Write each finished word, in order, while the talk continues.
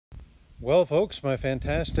Well, folks, my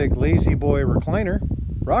fantastic Lazyboy recliner,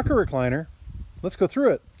 rocker recliner, let's go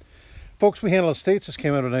through it. Folks, we handle estates. This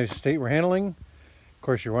came out of a nice estate we're handling. Of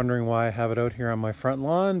course, you're wondering why I have it out here on my front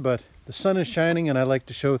lawn, but the sun is shining and I like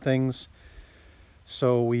to show things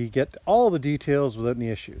so we get all the details without any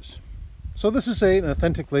issues. So this is an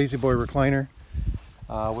authentic Lazyboy recliner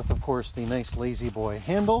with, of course, the nice Lazyboy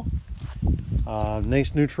handle,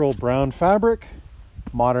 nice neutral brown fabric,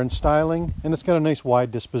 modern styling, and it's got a nice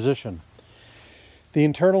wide disposition. The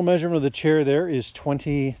internal measurement of the chair there is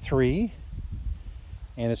 23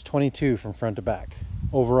 and it's 22 from front to back.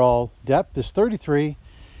 Overall depth is 33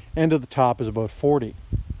 and to the top is about 40.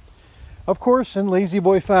 Of course, in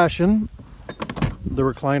Lazyboy fashion, the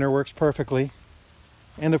recliner works perfectly,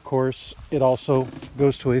 and of course it also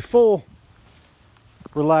goes to a full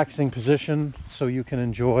relaxing position so you can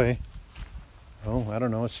enjoy, oh, I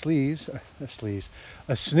don't know, a snooze if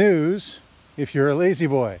you're a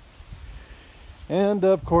Lazyboy. And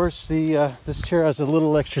of course this chair has a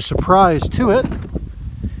little extra surprise to it,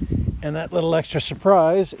 and that little extra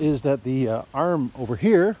surprise is that the arm over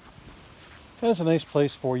here has a nice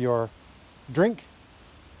place for your drink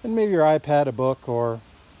and maybe your iPad, a book, or,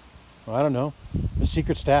 well, I don't know, a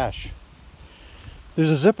secret stash. There's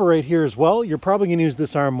a zipper right here as well. You're probably going to use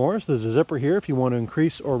this arm more, so there's a zipper here if you want to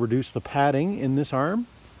increase or reduce the padding in this arm.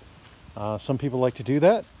 Some people like to do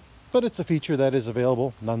that, but it's a feature that is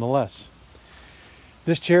available nonetheless.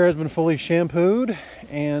 This chair has been fully shampooed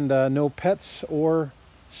and no pets or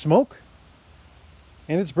smoke,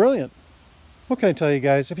 and it's brilliant. What can I tell you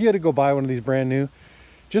guys? If you had to go buy one of these brand new,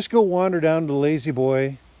 just go wander down to the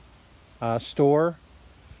Lazyboy store.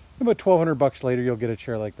 About $1,200 later, you'll get a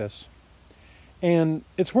chair like this. And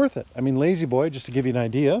it's worth it. I mean, Lazyboy, just to give you an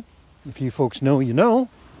idea, if you folks know, you know,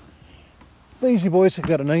 Lazyboys have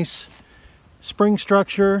got a nice spring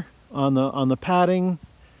structure on the padding.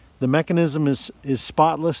 The mechanism is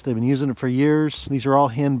spotless. They've been using it for years. These are all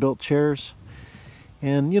hand-built chairs.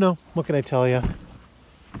 And, you know, what can I tell you?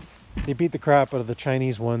 They beat the crap out of the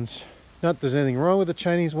Chinese ones. Not that there's anything wrong with the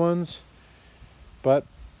Chinese ones, but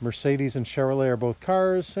Mercedes and Chevrolet are both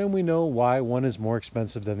cars, and we know why one is more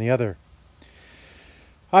expensive than the other.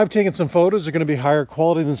 I've taken some photos. They're going to be higher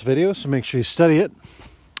quality than this video, so make sure you study it.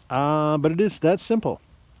 But it is that simple.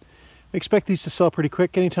 I expect these to sell pretty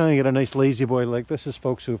quick. Anytime you get a nice Lazyboy like this, is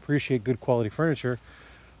folks who appreciate good quality furniture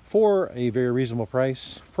for a very reasonable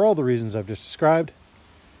price, for all the reasons I've just described.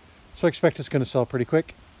 So I expect it's going to sell pretty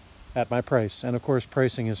quick at my price. And of course,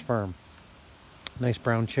 pricing is firm. Nice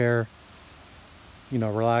brown chair, you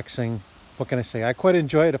know, relaxing. What can I say? I quite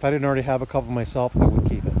enjoy it. If I didn't already have a couple myself, I would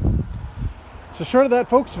keep it. So short of that,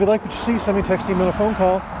 folks, if you like what you see, send me a text, email, or phone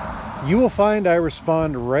call. You will find I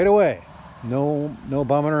respond right away. No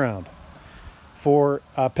bumming around. For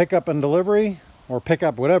pickup and delivery, or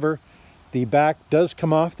pickup, whatever, the back does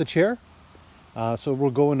come off the chair. So it will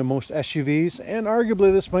go into most SUVs, and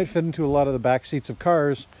arguably this might fit into a lot of the back seats of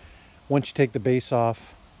cars once you take the base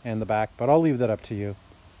off and the back, but I'll leave that up to you.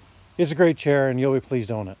 It's a great chair and you'll be pleased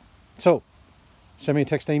to own it. So send me a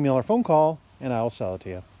text, email, or phone call, and I'll sell it to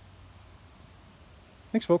you.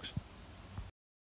 Thanks, folks.